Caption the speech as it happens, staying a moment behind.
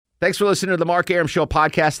Thanks for listening to the Mark Arum Show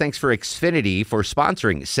podcast. Thanks for Xfinity for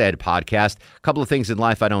sponsoring said podcast. A couple of things in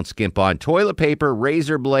life I don't skimp on. Toilet paper,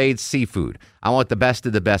 razor blades, seafood. I want the best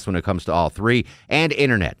of the best when it comes to all three. And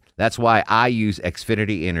internet. That's why I use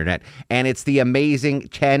Xfinity Internet. And it's the amazing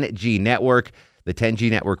 10G network. The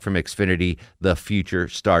 10G network from Xfinity. The future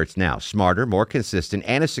starts now. Smarter, more consistent,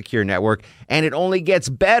 and a secure network. And it only gets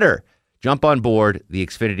better. Jump on board the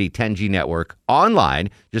Xfinity 10G network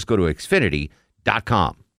online. Just go to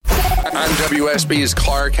Xfinity.com. I'm WSB's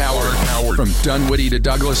Clark Howard. From Dunwoody to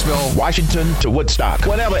Douglasville, Washington to Woodstock,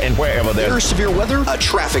 whenever and wherever there's severe weather, a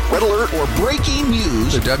traffic red alert, or breaking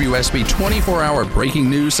news, the WSB 24-hour breaking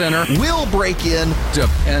news center will break in.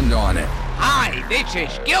 Depend on it. Hi, this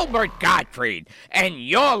is Gilbert Gottfried, and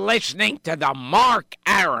you're listening to the Mark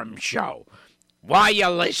Arum Show. Why you're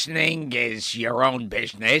listening is your own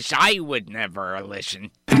business. I would never listen.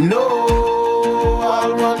 No, I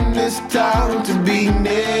want this town to be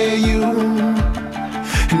near you.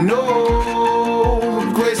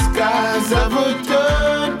 No, gray skies ever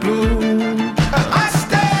turn blue. I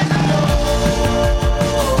stand alone.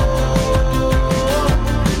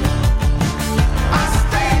 I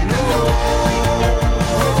stand alone.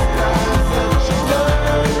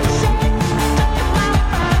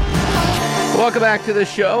 Welcome back to the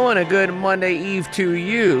show and a good Monday Eve to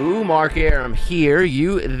you. Mark Arum here,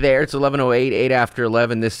 you there. It's 11:08, 8 after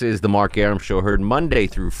 11. This is the Mark Arum Show, heard Monday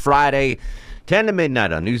through Friday, 10 to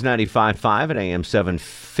midnight on News 95.5 at AM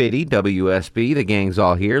 750 WSB. The gang's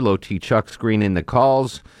all here. Low T Chuck screening the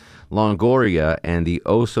calls. Longoria and the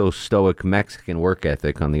oh-so-stoic Mexican work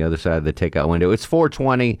ethic on the other side of the takeout window. It's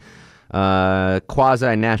 420,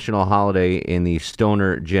 quasi-national holiday in the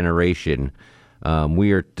stoner generation.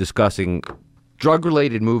 We are discussing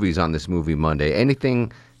drug-related movies on this Movie Monday.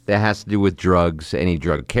 Anything that has to do with drugs, any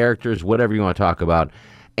drug characters, whatever you want to talk about.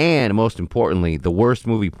 And most importantly, the worst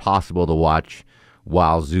movie possible to watch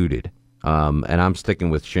while zooted. And I'm sticking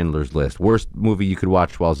with Schindler's List. Worst movie you could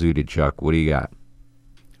watch while zooted, Chuck. What do you got?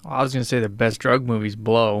 Well, I was going to say the best drug movies,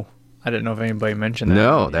 Blow. I didn't know if anybody mentioned that.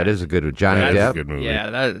 No, that is a good one. Johnny Depp. That's a good movie.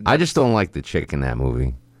 Yeah, I just don't like the chick in that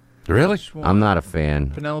movie. Really? I'm not a fan.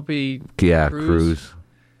 Penelope Cruz.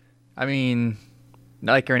 I mean,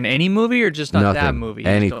 like her in any movie or just not Nothing. that movie?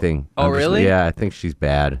 Anything. Oh, really? Yeah, I think she's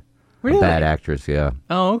bad. Really? A bad actress, yeah.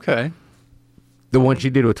 Oh, okay. The one she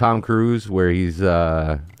did with Tom Cruise where he's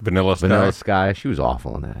Vanilla Sky. She was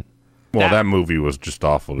awful in that. Well, that movie was just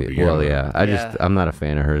awful to begin with. Well, yeah. I'm not a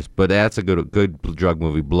fan of hers. But that's a good drug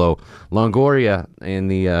movie, Blow. Longoria and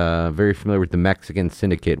the very familiar with the Mexican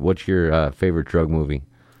Syndicate. What's your favorite drug movie?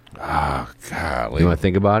 Oh, golly. You want to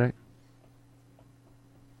think about it?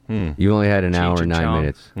 You only had an hour and 9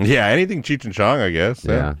 minutes. Yeah, anything Cheech and Chong, I guess.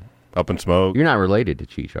 Yeah. Up in Smoke. You're not related to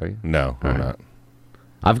Cheech, are you? No, I'm not.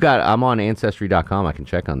 I'm on Ancestry.com. I can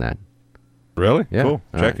check on that. Really? Yeah. Cool.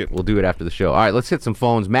 All Check right. it. We'll do it after the show. All right, let's hit some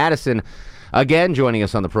phones. Madison, again, joining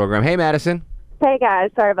us on the program. Hey, Madison. Hey,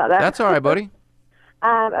 guys. Sorry about that. That's all right, buddy.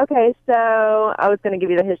 Okay, so I was going to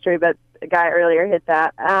give you the history, but the guy earlier hit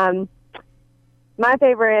that. My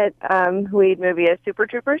favorite weed movie is Super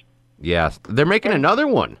Troopers. Yes. They're making another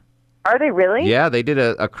one. Are they really? Yeah, they did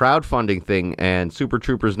a crowdfunding thing, and Super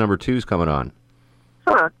Troopers number 2 is coming on.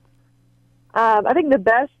 Huh. I think the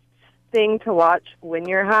best thing to watch when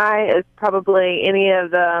you're high is probably any of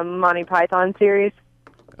the Monty Python series.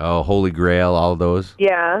 Oh, Holy Grail, all those?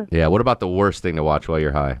 Yeah. Yeah, what about the worst thing to watch while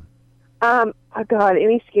you're high? Oh, God,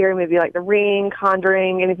 any scary movie like The Ring,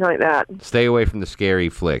 Conjuring, anything like that. Stay away from the scary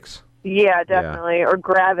flicks. Yeah, definitely. Yeah. Or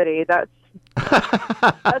Gravity. That's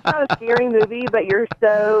not a scary movie, but you're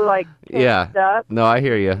so tensed up. No, I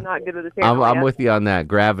hear you. Not good with the paranoia. I'm with you on that.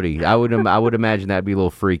 Gravity. I would imagine that'd be a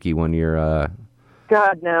little freaky when you're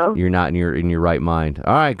God no. You're not in your right mind.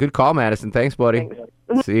 All right, good call, Madison. Thanks, buddy.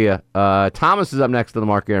 Thanks. See ya. Thomas is up next to the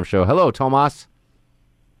Mark Arum Show. Hello, Tomas.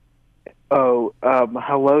 Oh,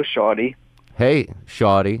 hello, Shawty. Hey,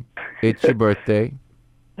 Shawty. It's your birthday.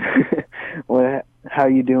 What? How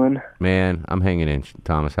you doing? Man, I'm hanging in.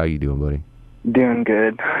 Thomas, how you doing, buddy? Doing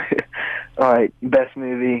good. All right, best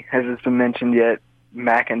movie. Has this been mentioned yet?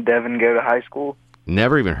 Mac and Devin Go to High School?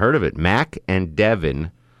 Never even heard of it. Mac and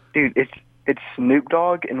Devin. Dude, it's Snoop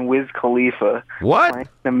Dogg and Wiz Khalifa. What? Playing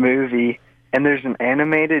the movie, and there's an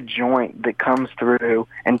animated joint that comes through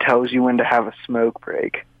and tells you when to have a smoke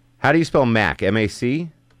break. How do you spell Mac?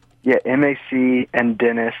 M-A-C? Yeah, M-A-C and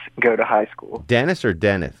Dennis Go to High School. Dennis or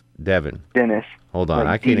Dennis? Devin? Dennis. Hold on,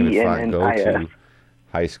 I can't even find Go to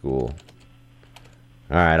High School.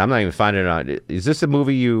 All right, I'm not even finding it on. Is this a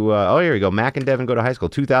movie you... oh, here we go. Mac and Devin Go to High School,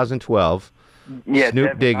 2012. Yeah, Snoop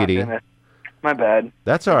Devin, Diggity. not Dennis. My bad.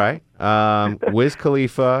 That's all right. Wiz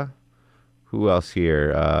Khalifa. Who else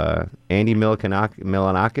here? Andy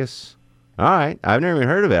Milonakis. All right. I've never even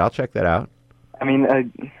heard of it. I'll check that out. I mean,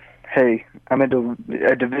 hey, I'm a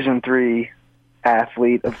Division III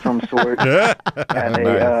athlete of some sort at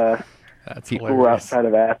a That's school hilarious. outside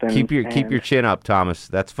of Athens. Keep your chin up, Thomas.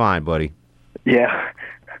 That's fine, buddy. Yeah.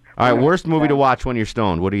 All right. Worst movie to watch when you're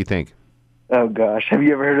stoned. What do you think? Oh gosh, have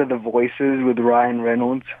you ever heard of The Voices with Ryan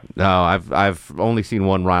Reynolds? No, I've only seen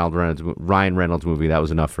one Ryan Reynolds movie. That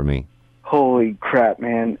was enough for me. Holy crap,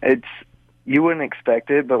 man! You wouldn't expect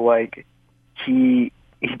it, but like he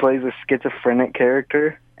plays a schizophrenic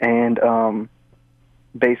character, and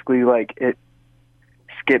basically like it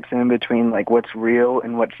skips in between like what's real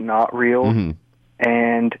and what's not real, Mm-hmm.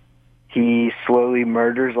 and he slowly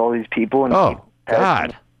murders all these people. And Oh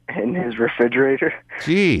God. in his refrigerator.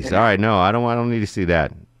 Jeez. All right. No, I don't need to see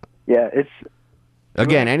that. Yeah, it's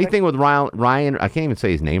Again, anything with Ryan, I can't even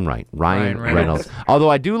say his name right. Ryan Reynolds. Although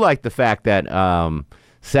I do like the fact that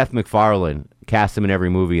Seth MacFarlane cast him in every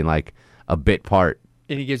movie in like a bit part.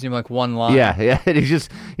 And he gives him like one line. Yeah. And he's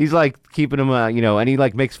like keeping him, and he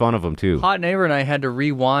like makes fun of him too. Hot Neighbor and I had to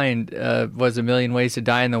rewind was A Million Ways to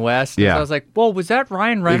Die in the West. Yeah. I was like, whoa, was that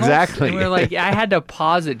Ryan Reynolds? Exactly. And we were like, I had to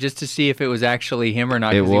pause it just to see if it was actually him or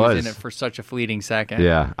not, because he was in it for such a fleeting second.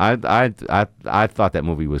 Yeah. I thought that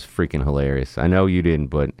movie was freaking hilarious. I know you didn't,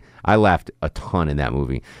 but I laughed a ton in that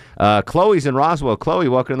movie. Chloe's in Roswell. Chloe,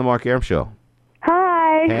 welcome to the Mark Arum Show.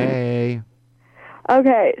 Hi. Hey.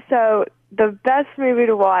 Okay, so the best movie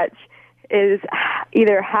to watch is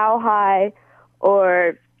either How High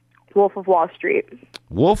or Wolf of Wall Street.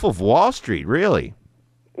 Wolf of Wall Street, really?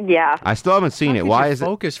 Yeah. I still haven't seen it. Why is it?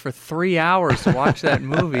 Focus for 3 hours to watch that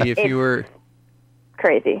movie if you were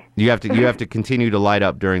crazy. You have to continue to light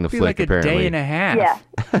up during the be flick. like a apparently, day and a half.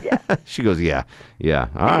 Yeah. She goes, yeah.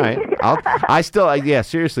 All right.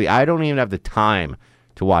 Seriously, I don't even have the time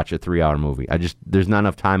to watch a 3-hour movie. There's not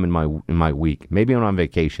enough time in my week. Maybe when I'm on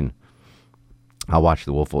vacation, I'll watch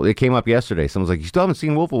The Wolf. It came up yesterday. Someone's like, "You still haven't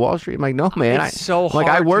seen Wolf of Wall Street?" I'm like, "No, man. It's so hard.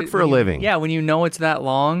 Like I work for a living." Yeah, when you know it's that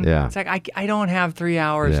long. Yeah. It's like I don't have 3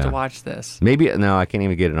 hours to watch this. Maybe no, I can't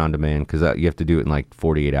even get it on demand because you have to do it in like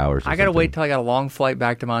 48 hours. I gotta wait till I got a long flight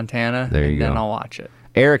back to Montana. There you and go. Then I'll watch it.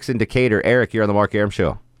 Eric's in Decatur. Eric, you're on the Mark Arum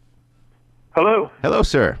Show. Hello. Hello,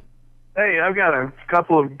 sir. Hey, I've got a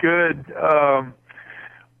couple of good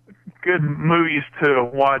movies to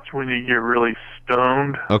watch when you get really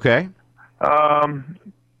stoned. Okay.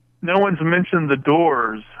 No one's mentioned The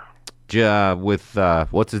Doors. With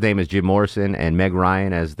what's his name is Jim Morrison and Meg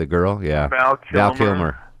Ryan as the girl. Yeah. Val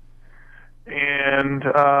Kilmer. And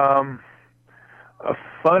a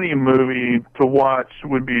funny movie to watch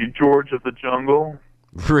would be George of the Jungle.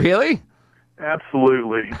 Really?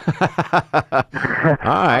 Absolutely. All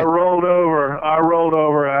right. I rolled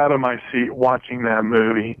over out of my seat watching that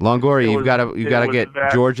movie. Longoria, you've got to get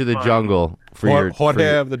George of the Jungle for your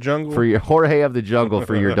Jorge of the Jungle for your Jorge of the Jungle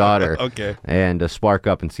for your daughter. Okay. And spark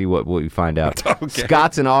up and see what you find out. Okay.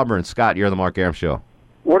 Scott's in Auburn. Scott, you're on the Mark Arum Show.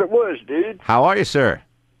 What it was, dude. How are you, sir?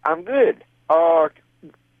 I'm good.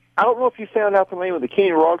 I don't know if you found out the name of the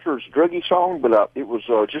Kenny Rogers druggy song, but it was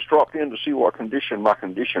just dropped in to see what condition my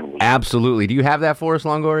condition was. Absolutely. Do you have that for us,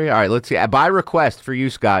 Longoria? All right, let's see. By request for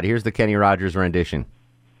you, Scott, here's the Kenny Rogers rendition.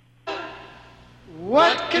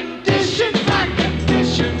 What condition my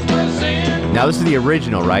condition was in. Now, this is the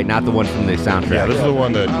original, right? Not the one from the soundtrack. Yeah, this is the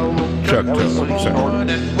one that Chuck took.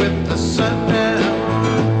 Morning with the sun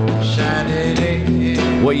down, shining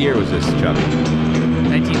in. What year was this, Chuck?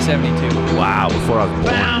 1972. Wow, before I was born.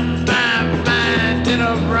 Found my mind in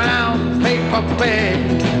a brown paper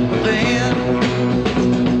bag then.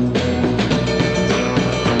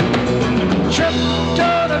 Tripped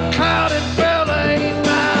on a clouded umbrella 8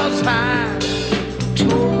 miles high.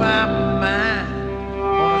 Tore my mind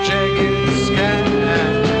on a jagged sky.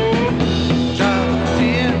 Dropped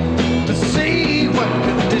in to see what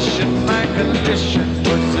condition my condition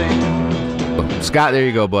was in. Scott, there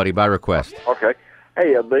you go, buddy, by request. Okay.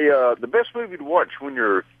 Hey, the best movie to watch when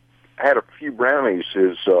you're had a few brownies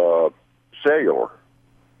is Cellular.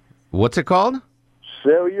 What's it called?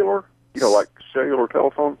 Cellular? You know, like cellular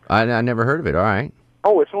telephone? I never heard of it. All right.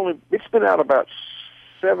 Oh, it's been out about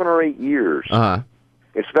 7 or 8 years. Uh-huh.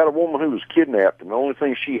 It's about a woman who was kidnapped, and the only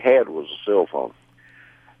thing she had was a cell phone.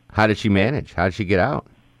 How did she manage? How did she get out?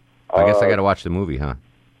 I guess I got to watch the movie, huh?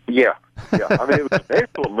 Yeah. I mean, it was an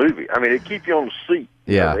excellent movie. I mean, it keeps you on the seat,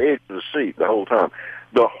 Yeah. the edge of the seat the whole time.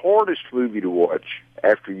 The hardest movie to watch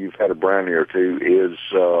after you've had a brownie or two is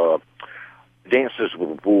Dances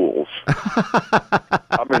with Wolves.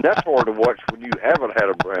 I mean, that's hard to watch when you haven't had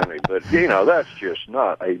a brownie, but, that's just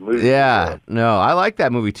not a movie. Yeah, no, I like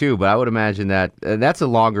that movie, too, but I would imagine that that's a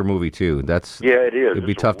longer movie, too. Yeah, it is. It'd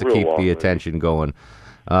be tough to keep the attention going.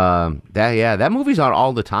 That movie's on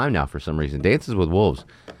all the time now for some reason. Dances with Wolves.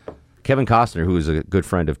 Kevin Costner, who is a good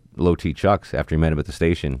friend of Low T Chuck's after he met him at the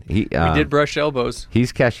station. We did brush elbows.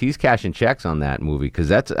 He's cashing checks on that movie because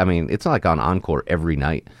it's like on Encore every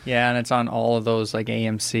night. Yeah, and it's on all of those like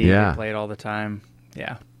AMC. Yeah. They play it all the time.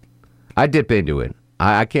 Yeah. I dip into it.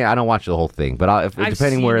 I don't watch the whole thing, but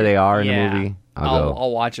depending where they are in the movie,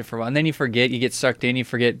 I'll watch it for a while. And then you forget, you get sucked in, you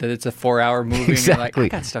forget that it's a 4-hour movie. Exactly. And you're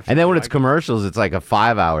like, I got stuff to and then do. when it's commercials, it's like a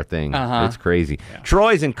 5-hour thing. Uh-huh. It's crazy. Yeah.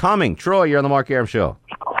 Troy's incoming. Troy, you're on the Mark Arum Show.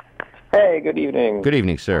 Hey, good evening. Good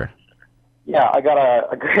evening, sir. Yeah, I got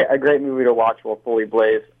a great movie to watch while fully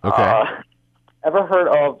blazed. Okay. Ever heard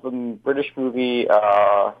of the British movie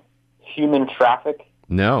Human Traffic?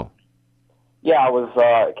 No. Yeah,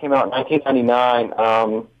 it came out in 1999. It's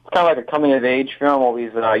kind of like a coming-of-age film. All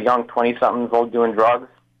these young 20-somethings all doing drugs.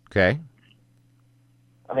 Okay.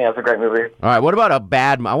 I think that's a great movie. All right. What about I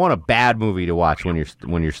want a bad movie to watch when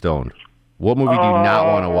you're stoned. What movie do you not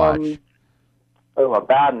want to watch? Oh, a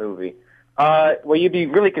bad movie. Well, you'd be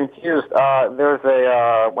really confused. There's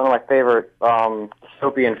one of my favorite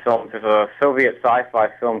dystopian films. There's a Soviet sci-fi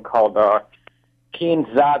film called Keen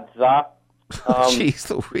Zad Za. Jeez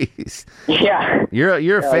Louise. Yeah.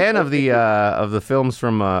 You're a fan of the films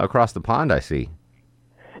from across the pond, I see.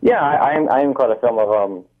 Yeah, I am quite a fan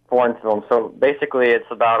of foreign films. So basically, it's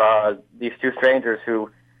about these two strangers who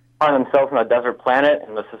find themselves on a desert planet,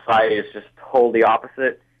 and the society is just totally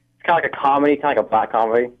opposite. It's kind of like a comedy, kind of like a black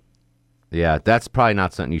comedy. Yeah, that's probably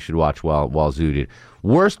not something you should watch while zooted.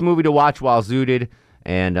 Worst movie to watch while zooted,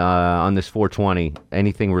 and on this 420,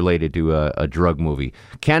 anything related to a drug movie.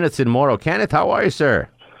 Kenneth's in Morrow. Kenneth, how are you, sir?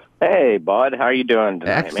 Hey, bud. How you doing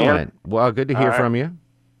tonight, Excellent. man? Well, good to hear from you.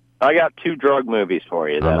 I got 2 drug movies for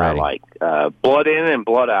you that I like. Blood In and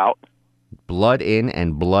Blood Out. Blood In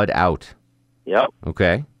and Blood Out. Yep.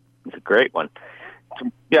 Okay. It's a great one.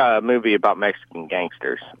 It's a movie about Mexican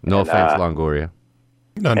gangsters. No offense, Longoria.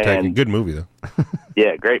 None taken. Good movie, though.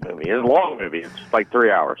 Yeah, great movie. It's a long movie. It's like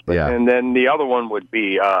 3 hours. But, Yeah. And then the other one would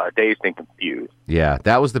be Dazed and Confused. Yeah,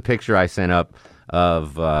 that was the picture I sent up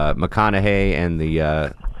of McConaughey and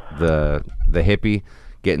the hippie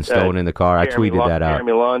getting stoned in the car. I tweeted that out.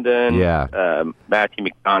 Jeremy London. Yeah. Matthew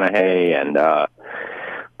McConaughey and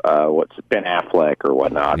Ben Affleck or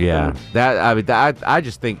whatnot. Yeah, I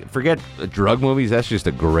just think forget drug movies. That's just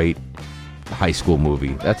a great high school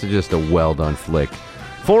movie. That's just a well done flick.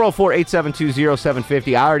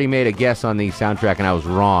 404-872-0750. I already made a guess on the soundtrack and I was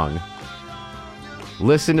wrong.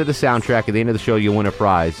 Listen to the soundtrack. At the end of the show, you'll win a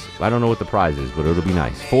prize. I don't know what the prize is, but it'll be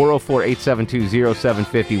nice.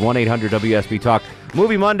 404-872-0750. 1-800-WSB Talk.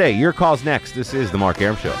 Movie Monday. Your call's next. This is The Mark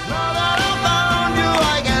Arum Show.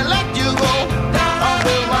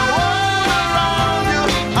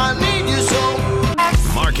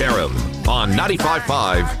 Mark Arum on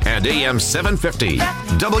 95.5 and AM 750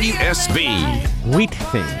 WSB. Wheat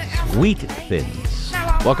thins.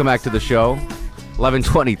 Welcome back to the show.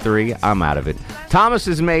 11:23. I'm out of it. Thomas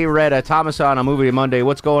is Mayretta. Thomas on a Movie Monday.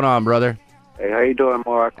 What's going on, brother? Hey, how you doing,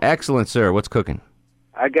 Mark? Excellent, sir. What's cooking?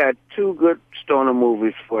 I got 2 good stoner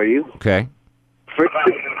movies for you. Okay. Fritz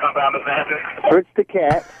the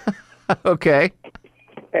Cat. Okay.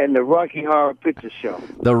 And the Rocky Horror Picture Show.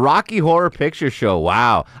 The Rocky Horror Picture Show.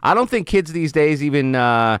 Wow. I don't think kids these days even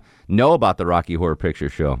know about the Rocky Horror Picture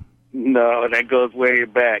Show. No, that goes way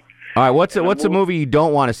back. All right. What's a movie you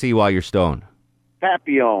don't want to see while you're stoned?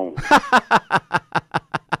 Papillon.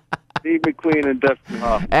 Steve McQueen and Dustin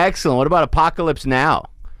Hoffman. Excellent. What about Apocalypse Now?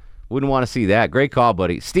 Wouldn't want to see that. Great call,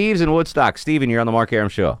 buddy. Steve's in Woodstock. Steven, you're on the Mark Arum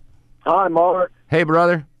Show. Hi, Mark. Hey,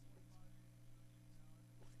 brother.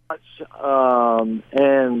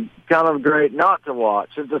 And kind of great not to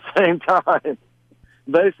watch at the same time.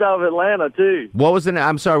 Based out of Atlanta, too. What was the name?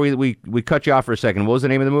 I'm sorry, we cut you off for a second. What was the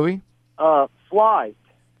name of the movie? Flight.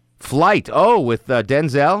 Flight. Oh, with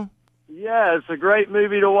Denzel? Yeah, it's a great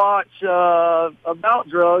movie to watch about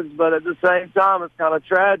drugs, but at the same time, it's kind of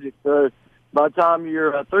tragic. So by the time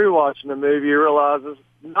you're through watching the movie, you realize it's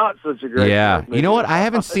not such a great movie. You know what? I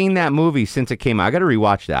haven't seen that movie since it came out. I got to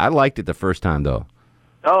rewatch that. I liked it the first time, though.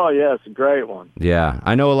 Oh, yeah, it's a great one. Yeah,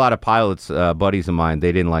 I know a lot of pilots, buddies of mine,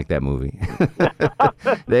 they didn't like that movie.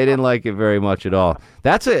 They didn't like it very much at all.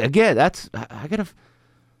 That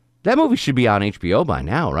movie should be on HBO by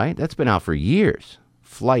now, right? That's been out for years.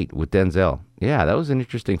 Flight with Denzel. Yeah, that was an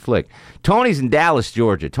interesting flick. Tony's in Dallas,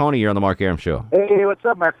 Georgia. Tony, you're on the Mark Arum Show. Hey, what's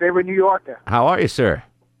up, my favorite New Yorker? How are you, sir?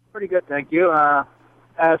 Pretty good, thank you.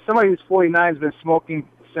 As somebody who's 49 has been smoking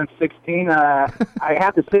since 16, I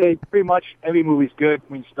have to say pretty much every movie's good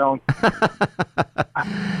when you're stoned.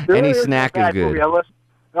 Any snack is good.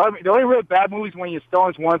 The only real bad movies when you're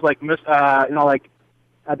stoned is ones like, like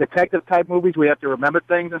detective type movies where you have to remember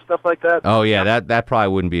things and stuff like that. Oh, yeah, that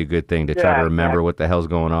probably wouldn't be a good thing to try to remember what the hell's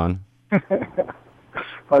going on.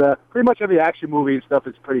 But pretty much every action movie and stuff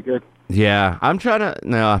is pretty good. Yeah, I'm not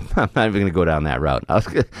even going to go down that route. I was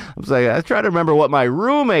trying to remember what my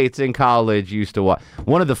roommates in college used to watch.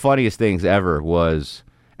 One of the funniest things ever was,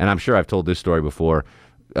 and I'm sure I've told this story before,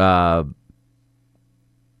 back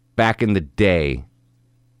in the day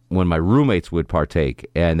when my roommates would partake,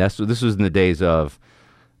 and this was in the days of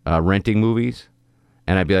renting movies.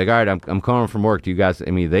 And I'd be like, all right, I'm coming from work. Do you guys,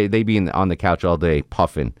 they be on the couch all day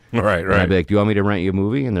puffing. Right. And I'd be like, do you want me to rent you a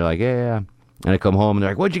movie? And they're like, yeah. And I come home and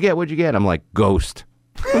they're like, what'd you get? I'm like, Ghost.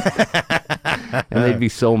 And they'd be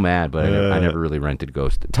so mad, but I never really rented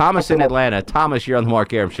Ghost. Thomas in Atlanta. Thomas, you're on the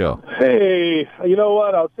Mark Arum Show. Hey, you know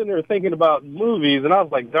what? I was sitting there thinking about movies, and I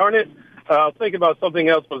was like, darn it. I was thinking about something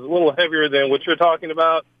else, but it's a little heavier than what you're talking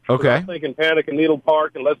about. Okay. I was thinking Panic in Needle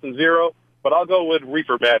Park and Less Than Zero. But I'll go with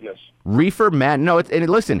Reefer Madness. Reefer Madness. No, and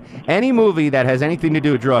listen, any movie that has anything to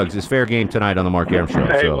do with drugs is fair game tonight on the Mark Arum Show.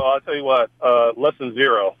 Hey, well, I'll tell you what, Less Than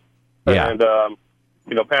Zero. Yeah. And,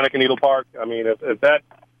 Panic in Needle Park, if that,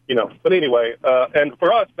 But anyway, and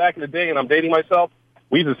for us, back in the day, and I'm dating myself,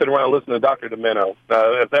 we used to sit around and listen to Dr. Demento.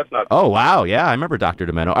 If that's not... Oh, wow, yeah, I remember Dr.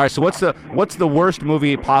 Demento. All right, so what's the worst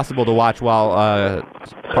movie possible to watch while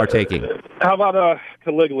partaking? How about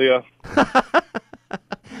Caligula?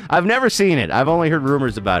 I've never seen it. I've only heard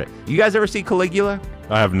rumors about it. You guys ever see Caligula?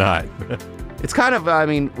 I have not. It's kind of,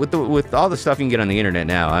 with all the stuff you can get on the internet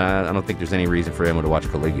now, I don't think there's any reason for anyone to watch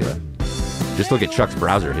Caligula. Just look at Chuck's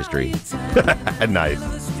browser history. Nice.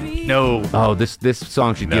 No. Oh, this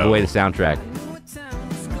song should give away the soundtrack.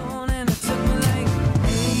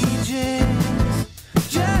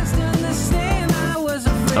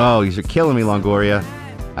 Oh, you're killing me, Longoria.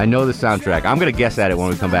 I know the soundtrack. I'm going to guess at it when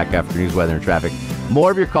we come back after news, weather, and traffic. More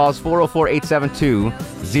of your calls,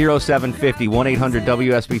 404-872-0750,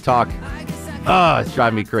 1-800-WSB-TALK. Oh, it's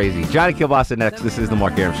driving me crazy. Johnny Kilbasa next. This is the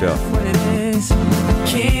Mark Arum Show.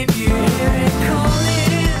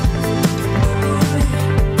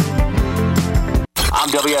 I'm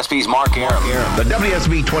WSB's Mark Arum. The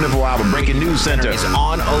WSB 24-hour breaking news center is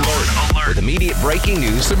on alert. With immediate breaking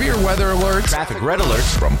news, severe weather alerts, traffic red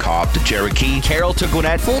alerts from Cobb to Cherokee, Carroll to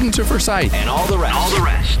Gwinnett, Fulton to Forsyth, and all the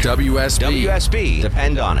rest. WSB.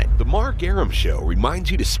 Depend on it. The Mark Arum Show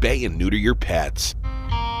reminds you to spay and neuter your pets.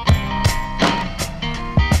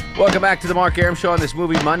 Welcome back to the Mark Arum Show on this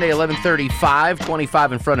movie Monday, 11:35,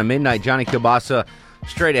 25 in front of midnight. Johnny Kilbasa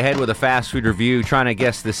straight ahead with a fast food review, trying to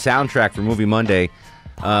guess the soundtrack for movie Monday.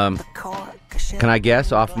 Can I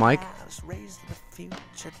guess off mic?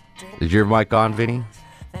 Is your mic on, Vinny?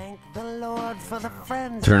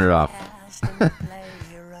 Turn it off.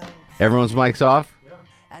 Everyone's mic's off?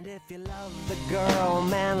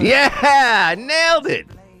 Yeah! Nailed it!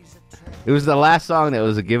 It was the last song that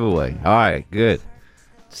was a giveaway. All right, good.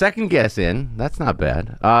 Second guess in. That's not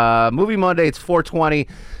bad. Movie Monday, it's 4:20.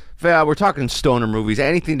 We're talking stoner movies,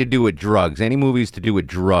 anything to do with drugs, any movies to do with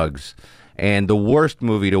drugs. And the worst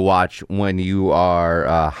movie to watch when you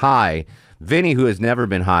are high. Vinny, who has never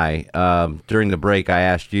been high, during the break, I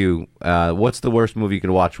asked you, what's the worst movie you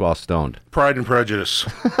can watch while stoned? Pride and Prejudice.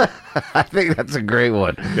 I think that's a great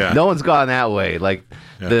one. Yeah. No one's gone that way. Like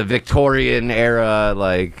the Victorian era,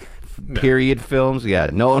 period films. Yeah,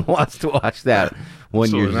 no one wants to watch that when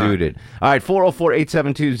you're zooted. All right,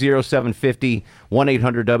 404-872-0750,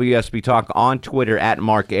 1-800-WSB-TALK, on Twitter at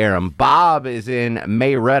Mark Arum. Bob is in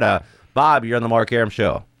Marietta. Bob, you're on the Mark Arum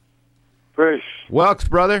Show. Bruce. Welks,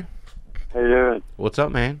 brother. How you doing? What's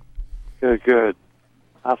up, man? Good.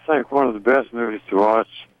 I think one of the best movies to watch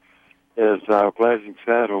is Blazing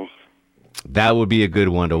Saddles. That would be a good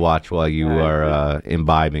one to watch while you are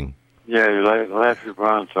imbibing. Yeah, you laugh your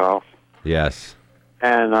buns off. Yes.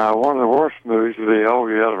 And one of the worst movies would be Old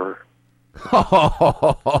Yeller.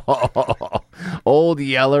 Old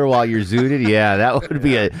Yeller while you're zooted? Yeah, that would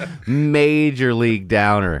be a major league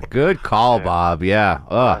downer. Good call, Bob. Yeah.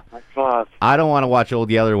 I don't want to watch Old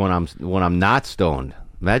Yeller when I'm not stoned.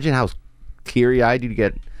 Imagine how teary-eyed you'd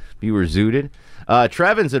get if you were zooted.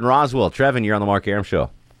 Trevin's in Roswell. Trevin, you're on the Mark Arum Show.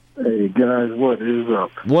 Hey, guys, what is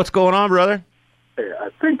up? What's going on, brother? Hey,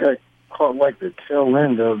 I think I caught the tail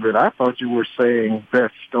end of it. I thought you were saying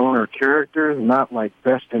best stoner characters, not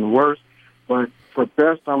best and worst. But for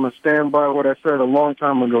best, I'm going to stand by what I said a long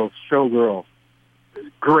time ago, Showgirls. It's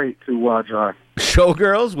great to watch.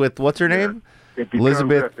 Showgirls with what's her name? It becomes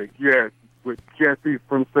Elizabeth. epic. Yes, with Jesse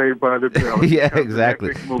from Saved by the Bell. Yeah,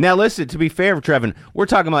 exactly. Now, listen, to be fair, Trevin, we're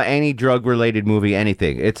talking about any drug-related movie,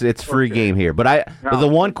 anything. It's free game here. But the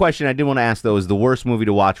one question I did want to ask, though, is the worst movie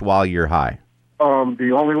to watch while you're high.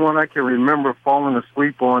 The only one I can remember falling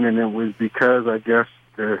asleep on, and it was because, I guess,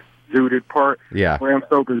 the zooted part. Yeah. Bram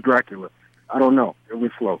Stoker's Dracula. I don't know. It was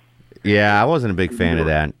slow. Yeah, I wasn't a big fan of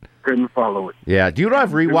that. Couldn't follow it. Yeah. Do you know what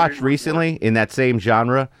I've rewatched recently in that same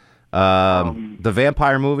genre? The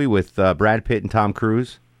vampire movie with Brad Pitt and Tom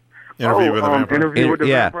Cruise. Interview with the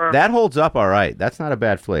Vampire. That holds up all right. That's not a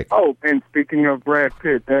bad flick. Oh, and speaking of Brad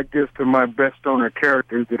Pitt, that gets to my best stoner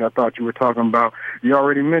characters that I thought you were talking about. You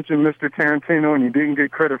already mentioned Mr. Tarantino, and you didn't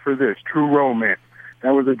get credit for this. True Romance.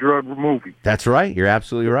 That was a drug movie. That's right. You're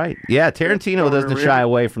absolutely right. Yeah, Tarantino doesn't shy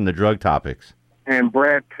away from the drug topics. And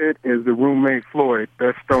Brad Pitt is the roommate Floyd,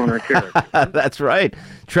 best stoner character. That's right.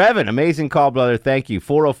 Trevin, amazing call, brother. Thank you.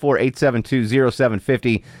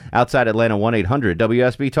 404-872-0750. Outside Atlanta,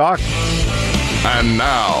 1-800-WSB Talk. And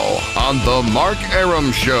now, on the Mark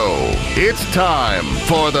Arum Show, it's time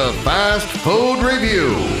for the Fast Food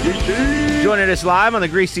Review. Joining us live on the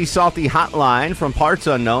Greasy Salty Hotline from parts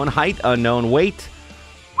unknown, height unknown, weight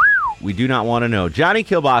we do not want to know. Johnny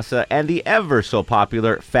Kilbasa and the ever so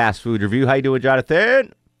popular Fast Food Review. How you doing,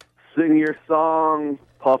 Jonathan? Sing your song,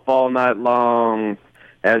 puff all night long,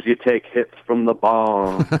 as you take hits from the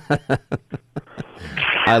bong.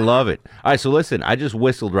 I love it. All right, so listen, I just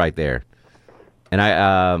whistled right there. And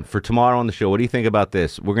I for tomorrow on the show, what do you think about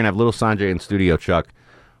this? We're going to have Little Sanjay in studio, Chuck.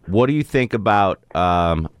 What do you think about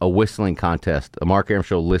a whistling contest, a Mark Arum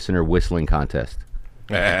Show listener whistling contest?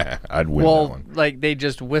 I'd win that one. Like they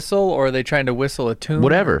just whistle, or are they trying to whistle a tune?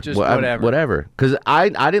 Whatever. Just whatever. Whatever. Because I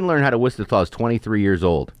didn't learn how to whistle until I was 23 years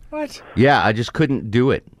old. What? Yeah, I just couldn't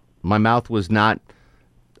do it. My mouth was not...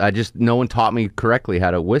 no one taught me correctly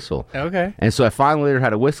how to whistle. Okay. And so I finally learned how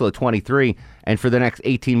to whistle at 23, and for the next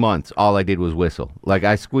 18 months, all I did was whistle. Like,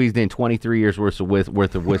 I squeezed in 23 years worth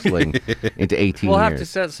of whistling into 18 We'll years. have to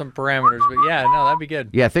set some parameters, but yeah, no, that'd be good.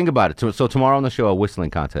 Yeah, think about it. So tomorrow on the show, a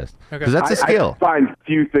whistling contest. Because that's a skill. I find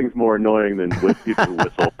few things more annoying than people who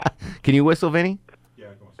whistle. Can you whistle, Vinny? Yeah, I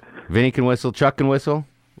can whistle. Vinny can whistle. Chuck can whistle.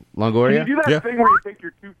 Longoria? Can you do that thing where you take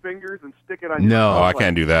your two fingers and stick it on your No. mouth? I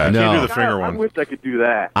can't do that. No. I can't do the finger one. I wish I could do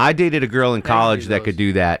that. I dated a girl in college that could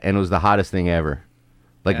do that, and it was the hottest thing ever.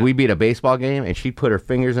 Like, we'd be at a baseball game, and she'd put her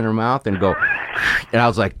fingers in her mouth and go, and I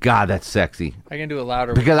was like, God, that's sexy. I can do it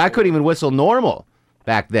louder. Because I couldn't even whistle normal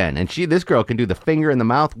back then. And this girl can do the finger in the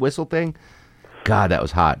mouth whistle thing. God, that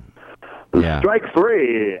was hot. Yeah. Strike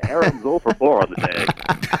three. Aaron's 0 for 4 on the day.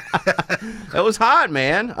 That was hot,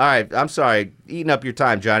 man. All right, I'm sorry. Eating up your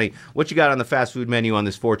time, Johnny. What you got on the fast food menu on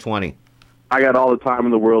this 420? I got all the time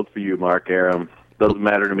in the world for you, Mark Arum. Doesn't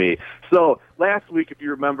matter to me. So last week, if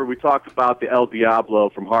you remember, we talked about the El Diablo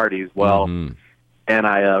from Hardee's. Well, and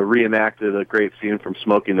I reenacted a great scene from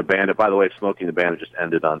Smokey and the Bandit. By the way, Smokey and the Bandit just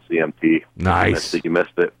ended on CMT. Nice. You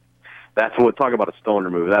missed it. That's what, talk about a stoner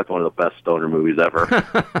movie. That's one of the best stoner movies ever.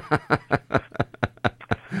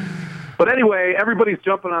 But anyway, everybody's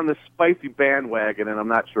jumping on this spicy bandwagon, and I'm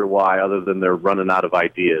not sure why, other than they're running out of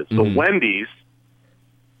ideas. So Wendy's,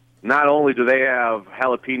 not only do they have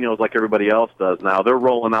jalapenos like everybody else does now, they're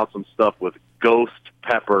rolling out some stuff with ghost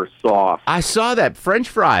pepper sauce. I saw that. French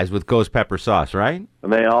fries with ghost pepper sauce, right?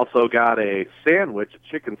 And they also got a sandwich, a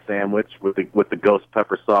chicken sandwich with the ghost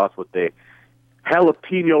pepper sauce with the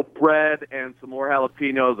jalapeno bread and some more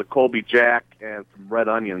jalapenos, a Colby Jack, and some red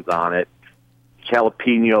onions on it.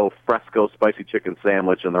 Jalapeno fresco spicy chicken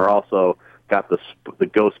sandwich, and they're also got the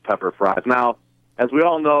ghost pepper fries. Now, as we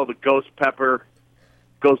all know, the ghost pepper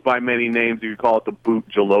goes by many names. You could call it the boot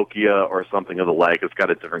jalokia or something of the like. It's got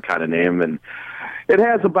a different kind of name, and it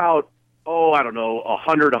has about,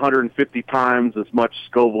 100, 150 times as much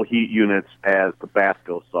Scoville heat units as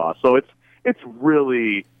Tabasco sauce. So it's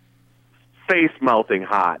really face-melting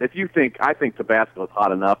hot. I think Tabasco is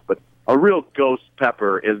hot enough, but a real ghost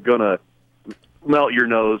pepper is going to melt your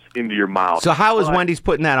nose into your mouth. So how is Wendy's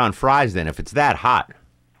putting that on fries then if it's that hot?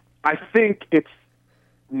 I think it's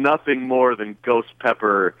nothing more than ghost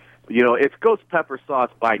pepper. You know, it's ghost pepper sauce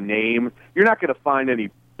by name. You're not going to find any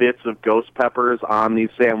bits of ghost peppers on these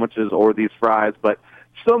sandwiches or these fries, but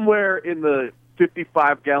somewhere in the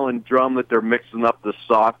 55-gallon drum that they're mixing up the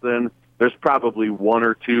sauce in, there's probably 1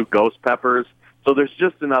 or 2 ghost peppers. So there's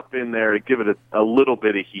just enough in there to give it a little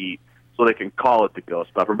bit of heat so they can call it the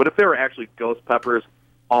ghost pepper. But if there were actually ghost peppers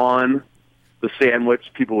on the sandwich,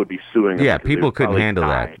 people would be suing them. Yeah, people couldn't handle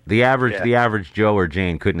that. The average Joe or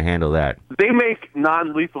Jane couldn't handle that. They make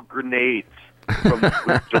non-lethal grenades from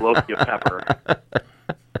jalokia pepper.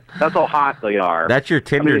 That's how hot they are. That's your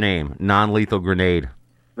Tinder name, Non-Lethal Grenade.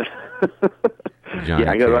 Johnny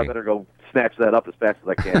I better go snatch that up as fast as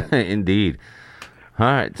I can. Indeed. All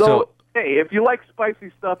right. So, hey, if you like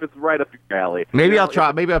spicy stuff, it's right up your alley. Maybe I'll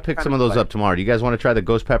try. Maybe I'll pick some of those up tomorrow. Do you guys want to try the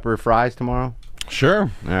ghost pepper fries tomorrow?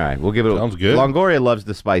 Sure. All right. We'll give it. Sounds good. Longoria loves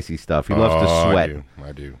the spicy stuff. He loves to sweat.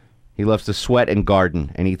 I do. He loves to sweat and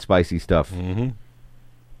garden and eat spicy stuff. Mm-hmm.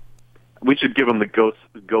 We should give him the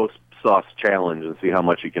ghost sauce challenge and see how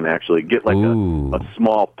much he can actually get, like a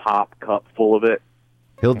small pop cup full of it.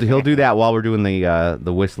 He'll do that while we're doing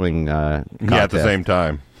the whistling contest. Yeah, at the same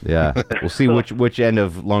time. Yeah, we'll see which end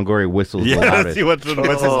of Longoria whistles the loudest. See which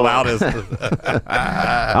whistles loudest. All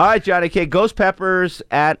right, Johnny K. Ghost Peppers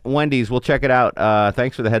at Wendy's. We'll check it out.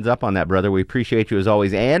 Thanks for the heads up on that, brother. We appreciate you as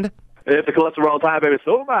always. And it's a cholesterol time, baby.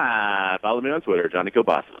 So am I. Follow me on Twitter, Johnny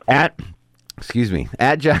Kilbasa. At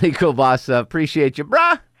Johnny Kilbasa. Appreciate you,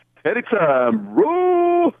 brah. Anytime,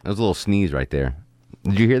 bro. That was a little sneeze right there.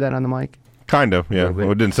 Did you hear that on the mic? Kind of, yeah.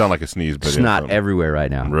 Well, it didn't sound like a sneeze, but snot everywhere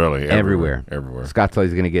right now. Really, everywhere. Scott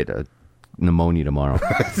Tully's going to get pneumonia tomorrow.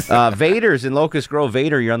 Vader's in Locust Grove.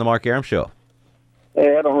 Vader, you're on the Mark Arum Show.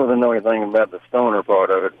 Hey, I don't really know anything about the stoner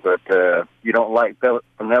part of it, but you don't like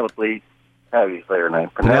Penelope. How do you say her name?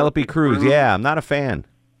 Penelope Cruz. Yeah, I'm not a fan.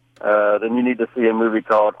 Then you need to see a movie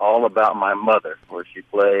called All About My Mother, where she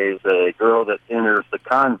plays a girl that enters the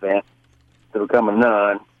convent to become a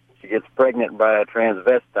nun. She gets pregnant by a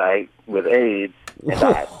transvestite with AIDS and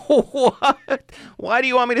dies. What? Why do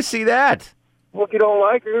you want me to see that? Well, if you don't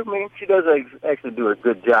like her, I mean, she does actually do a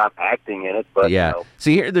good job acting in it. But yeah. You know,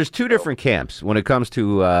 See, here, there's two different camps when it comes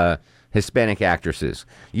to Hispanic actresses.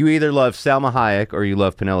 You either love Salma Hayek or you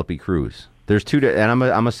love Penelope Cruz. There's two, and I'm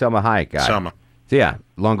a Salma Hayek guy. Salma. So yeah,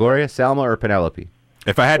 Longoria, Salma, or Penelope?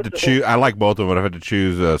 If I had to choose, I like both of them, but if I had to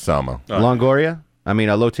choose Salma. Longoria? I mean,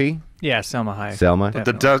 Loti? Yeah, Salma Hayek. Selma.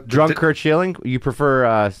 Drunk Kurt Schilling? You prefer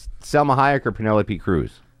Salma Hayek or Penelope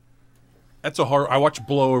Cruz? That's a hard. I watched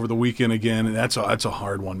Blow over the weekend again, and that's a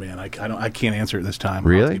hard one, man. I can't answer it this time.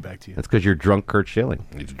 Really? I'll have to get back to you. That's because you're drunk Kurt Schilling.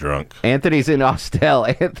 He's drunk. Anthony's in Austell.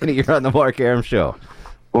 Anthony, you're on the Mark Arum Show.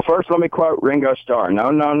 Well, first, let me quote Ringo Starr. No,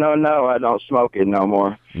 I don't smoke it no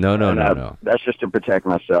more. No. That's just to protect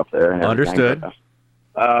myself there. And Understood.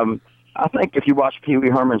 I think if you watch Pee Wee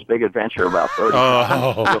Herman's Big Adventure about 30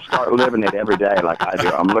 times, you'll start living it every day like I do.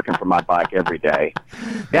 I'm looking for my bike every day.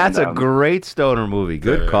 That's a great stoner movie.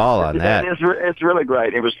 Good call on that. It's really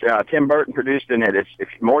great. It was Tim Burton produced in it. The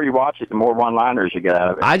more you watch it, the more one-liners you get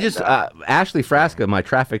out of it. I just Ashley Frasca, my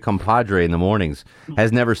traffic compadre in the mornings,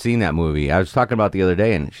 has never seen that movie. I was talking about the other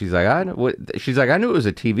day, and she's like, I knew it was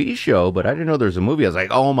a TV show, but I didn't know there was a movie. I was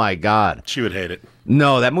like, oh my god, she would hate it.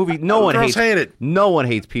 No, that movie. No one hates it. No one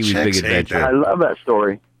hates Pee Wee's Big Adventure. I love that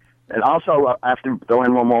story. And also, I have to throw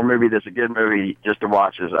in one more movie that's a good movie just to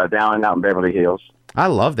watch is Down and Out in Beverly Hills. I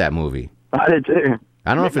love that movie. I did too.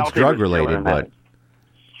 I don't know if it's drug related, but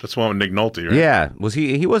that's one with Nick Nolte, right? Yeah, was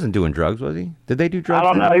he wasn't doing drugs, was he? Did they do drugs? I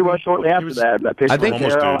don't know. He was shortly after that. But I think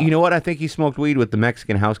you know what? I think he smoked weed with the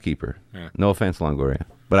Mexican housekeeper. Yeah. No offense, Longoria,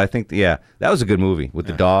 but I think that was a good movie with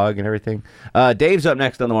the dog and everything. Dave's up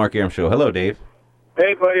next on the Mark Arum Show. Hello, Dave.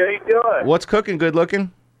 Hey, buddy, how you doing? What's cooking? Good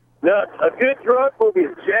looking? No, a good drug movie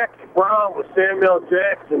is Jackie Brown with Samuel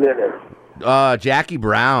Jackson in it. Jackie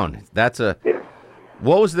Brown. That's a.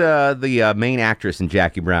 What was the main actress in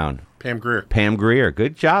Jackie Brown? Pam Grier. Pam Grier.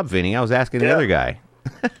 Good job, Vinny. I was asking the other guy.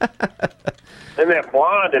 And that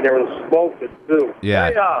blonde in there was smoking too. Yeah.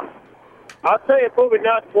 Hey, I'll tell you a movie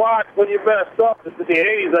not to watch when you messed up. It's in the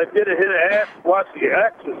 80s. I did a hit of ass to watch The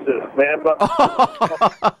Exorcist, man. But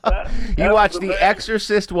you watched The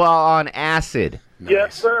Exorcist while on acid.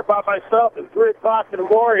 Yes, sir, by myself at 3 o'clock in the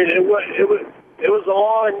morning. It was a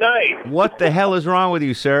long night. What the hell is wrong with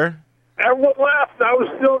you, sir? Everyone left. I was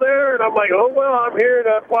still there, and I'm like, oh, well, I'm here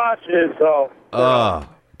to watch it. So. Oh,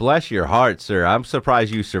 bless your heart, sir. I'm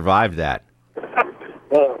surprised you survived that.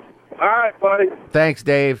 All right, buddy. Thanks,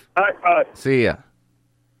 Dave. All right, bye. See ya.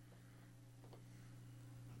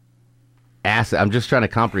 Acid. I'm just trying to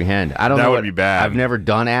comprehend. I don't know. That would be bad. I've never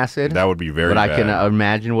done acid. That would be very bad. But I can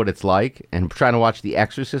imagine what it's like. And trying to watch The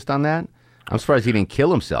Exorcist on that, I'm surprised he didn't kill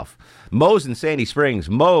himself. Mo's in Sandy Springs.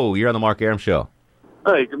 Mo, you're on the Mark Arum Show.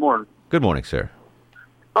 Hey, good morning. Good morning, sir.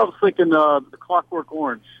 I was thinking The Clockwork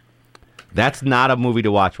Orange. That's not a movie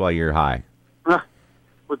to watch while you're high.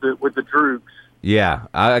 with the droogs. Yeah.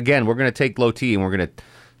 Again, we're going to take low T and we're going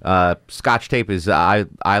to scotch tape his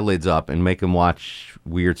eyelids up and make him watch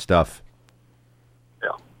weird stuff.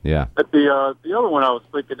 Yeah. But the other one I was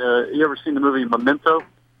thinking, you ever seen the movie Memento?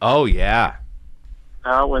 Oh, yeah.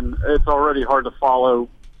 When it's already hard to follow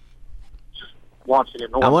just watching it.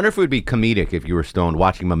 I wonder if it would be comedic if you were stoned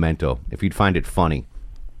watching Memento, if you'd find it funny.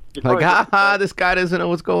 Like, this guy doesn't know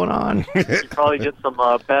what's going on. You probably get some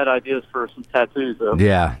bad ideas for some tattoos, though.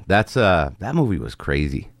 Yeah, that movie was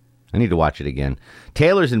crazy. I need to watch it again.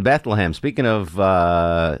 Taylor's in Bethlehem. Speaking of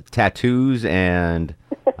tattoos and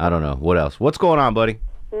I don't know, what else? What's going on, buddy?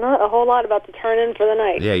 Not a whole lot, about to turn in for the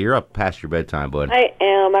night. Yeah, you're up past your bedtime, bud. I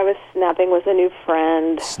am. I was snapping with a new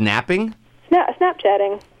friend. Snapping?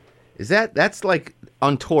 Snapchatting. That's like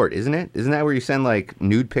untoward, isn't it? Isn't that where you send like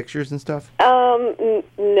nude pictures and stuff?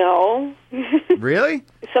 No. Really?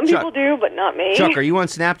 Some people do, but not me. Chuck, are you on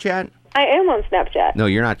Snapchat? I am on Snapchat. No,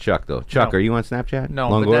 you're not Chuck, though. Chuck, are you on Snapchat? No,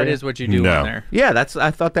 Longoria? but that is what you do on there. Yeah,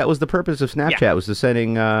 I thought that was the purpose of Snapchat, was to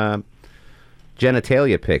sending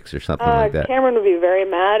genitalia pics or something like that. Cameron would be very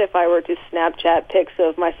mad if I were to Snapchat pics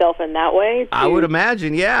of myself in that way. I would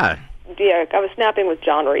imagine, yeah. Yeah, I was snapping with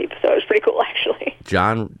John Reep, so it was pretty cool, actually.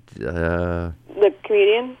 John, the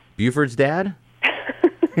comedian? Buford's dad?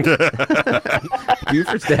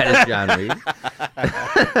 Buford's dad is John Reed.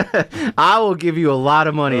 I will give you a lot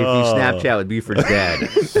of money if you Snapchat with Buford's dad.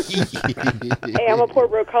 Hey, I'm a poor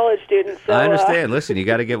broke college student, so... I understand. Listen, you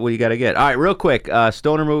got to get what you got to get. All right, real quick,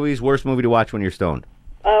 stoner movies, worst movie to watch when you're stoned?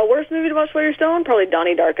 Worst movie to watch while you're stoned? Probably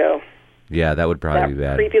Donnie Darko. Yeah, that would probably be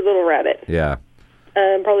bad. Creepy little rabbit. Yeah.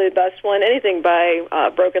 Probably the best one. Anything by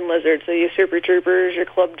Broken Lizard, so your Super Troopers, your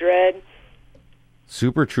Club Dread.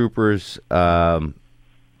 Super Troopers,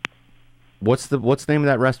 what's the name of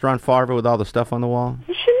that restaurant, Farva, with all the stuff on the wall?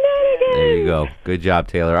 Shenanigans. There you go. Good job,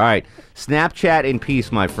 Taylor. All right, Snapchat in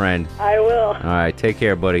peace, my friend. I will. All right, take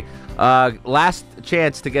care, buddy. Last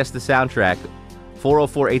chance to guess the soundtrack,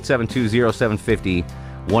 404-872-0750,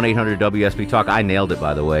 1-800-WSB Talk. I nailed it,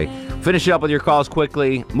 by the way. Finish up with your calls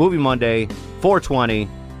quickly. Movie Monday, 420.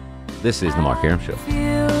 This is The Mark Arum Show.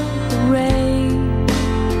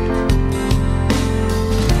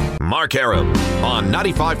 Mark Arum on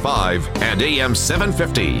 95.5 and AM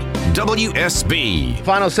 750 WSB.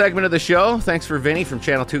 Final segment of the show. Thanks for Vinny from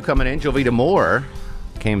Channel 2 coming in. Jovita Moore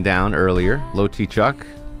came down earlier. Low T Chuck.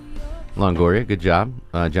 Longoria, good job.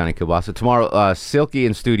 Johnny Kilbasa. Tomorrow, Silky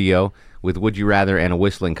in studio with Would You Rather and a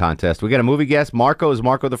whistling contest. We got a movie guest. Marco. Is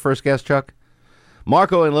Marco the first guest, Chuck?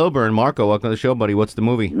 Marco in Lilburn. Marco, welcome to the show, buddy. What's the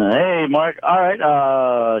movie? Hey, Mark. All right.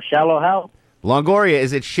 Shallow Hal. Longoria,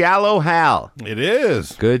 is it Shallow Hal? It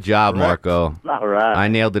is. Good job, Correct. Marco. All right. I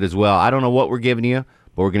nailed it as well. I don't know what we're giving you,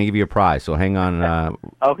 but we're going to give you a prize, so hang on.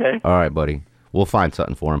 Okay. All right, buddy. We'll find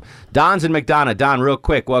something for him. Don's in McDonough. Don, real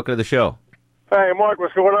quick, welcome to the show. Hey, Mark,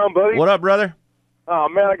 what's going on, buddy? What up, brother? Oh,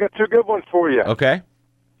 man, I got two good ones for you. Okay.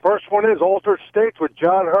 First one is Altered States with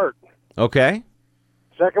John Hurt. Okay.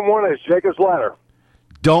 Second one is Jacob's Ladder.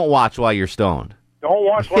 Don't watch while you're stoned. Don't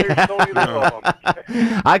watch while you're stoned either of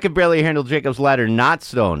them. I could barely handle Jacob's Ladder not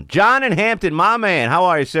stoned. John in Hampton, my man. How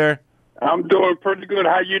are you, sir? I'm doing pretty good.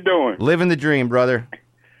 How you doing? Living the dream, brother.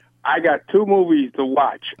 I got two movies to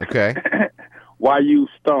watch. Okay. While you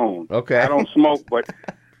stoned. Okay. I don't smoke, but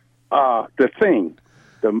The Thing,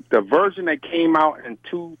 the version that came out in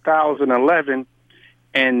 2011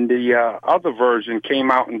 and the other version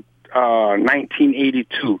came out in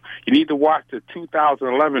 1982. You need to watch the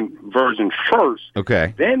 2011 version first.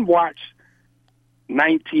 Okay. Then watch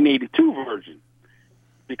 1982 version,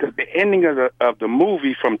 because the ending of the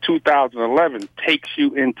movie from 2011 takes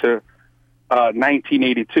you into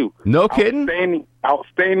 1982. No kidding.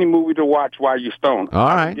 Outstanding movie to watch while you're stoned.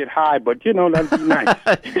 All right. Get high, but that'd be nice.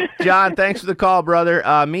 John, thanks for the call, brother.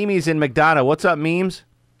 Mimi's in McDonough. What's up, Memes?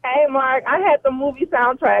 Hey, Mark, I had the movie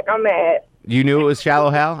soundtrack. I'm mad. You knew it was Shallow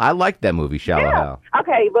Hal? I liked that movie, Shallow Hal.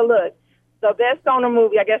 Okay, but look, the best stoner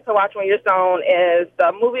movie, I guess, to watch when you're stoned is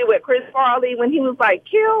the movie with Chris Farley when he was like,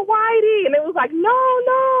 kill Whitey. And it was like,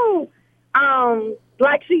 no.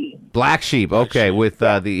 Black Sheep. Black Sheep, okay, with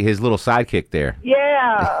his little sidekick there.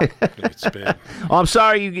 Yeah. Oh, I'm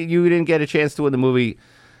sorry you didn't get a chance to win the movie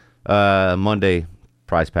Monday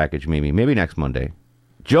prize package, Mimi. Maybe next Monday.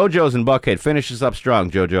 JoJo's in Buckhead. Finish us up strong,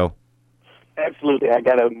 JoJo. Absolutely. I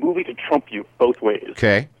got a movie to trump you both ways.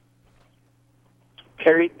 Okay.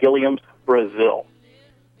 Terry Gilliam's Brazil.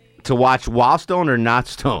 To watch while stoned or not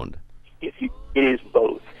stoned? It is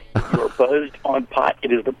both. If you are buzzed on pot,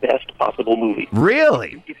 it is the best possible movie.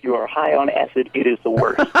 Really? If you are high on acid, it is the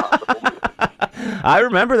worst possible movie. I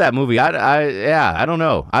remember that movie. I don't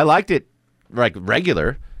know. I liked it like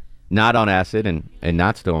regular, not on acid and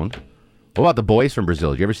not stoned. What about The Boys from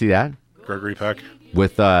Brazil? Did you ever see that? Gregory Peck.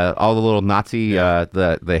 With all the little Nazi,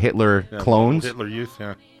 the Hitler clones. Hitler Youth,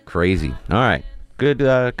 yeah. Crazy. All right. Good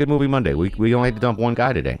movie Monday. We only had to dump one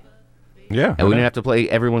guy today. Yeah. And we didn't have to play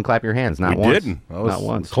Everyone Clap Your Hands. Not once. Didn't. Not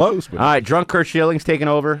once. Close. But... All right. Drunk Kurt Schilling's taking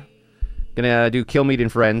over. Gonna do Kill Meat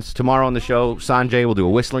and Friends. Tomorrow on the show, Sanjay will do a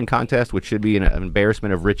whistling contest, which should be an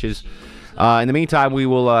embarrassment of riches. In the meantime, we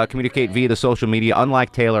will communicate via the social media.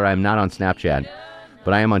 Unlike Taylor, I am not on Snapchat,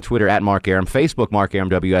 but I am on Twitter at Mark Arum, Facebook Mark Arum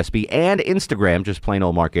WSB, and Instagram, just plain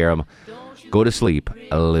old Mark Arum. Go to sleep,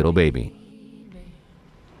 a little baby.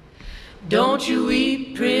 Don't you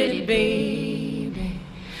weep, pretty baby.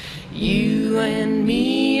 You and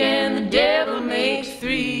me and the devil makes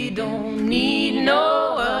three. Don't need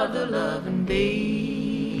no other loving,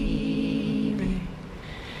 baby.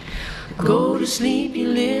 Go to sleep, you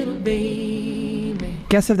little baby.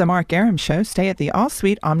 Guests of the Mark Arum Show stay at the All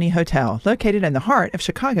Suite Omni Hotel, located in the heart of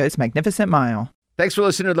Chicago's Magnificent Mile. Thanks for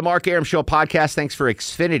listening to the Mark Arum Show podcast. Thanks for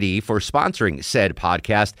Xfinity for sponsoring said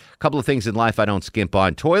podcast. A couple of things in life I don't skimp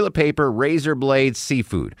on. Toilet paper, razor blades,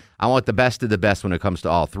 seafood. I want the best of the best when it comes to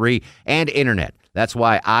all three. And internet. That's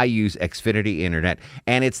why I use Xfinity Internet.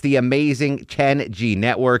 And it's the amazing 10G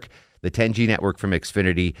network. The 10G network from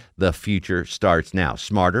Xfinity. The future starts now.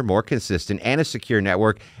 Smarter, more consistent, and a secure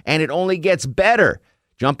network. And it only gets better.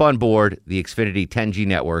 Jump on board the Xfinity 10G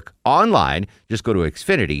network online. Just go to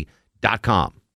Xfinity.com.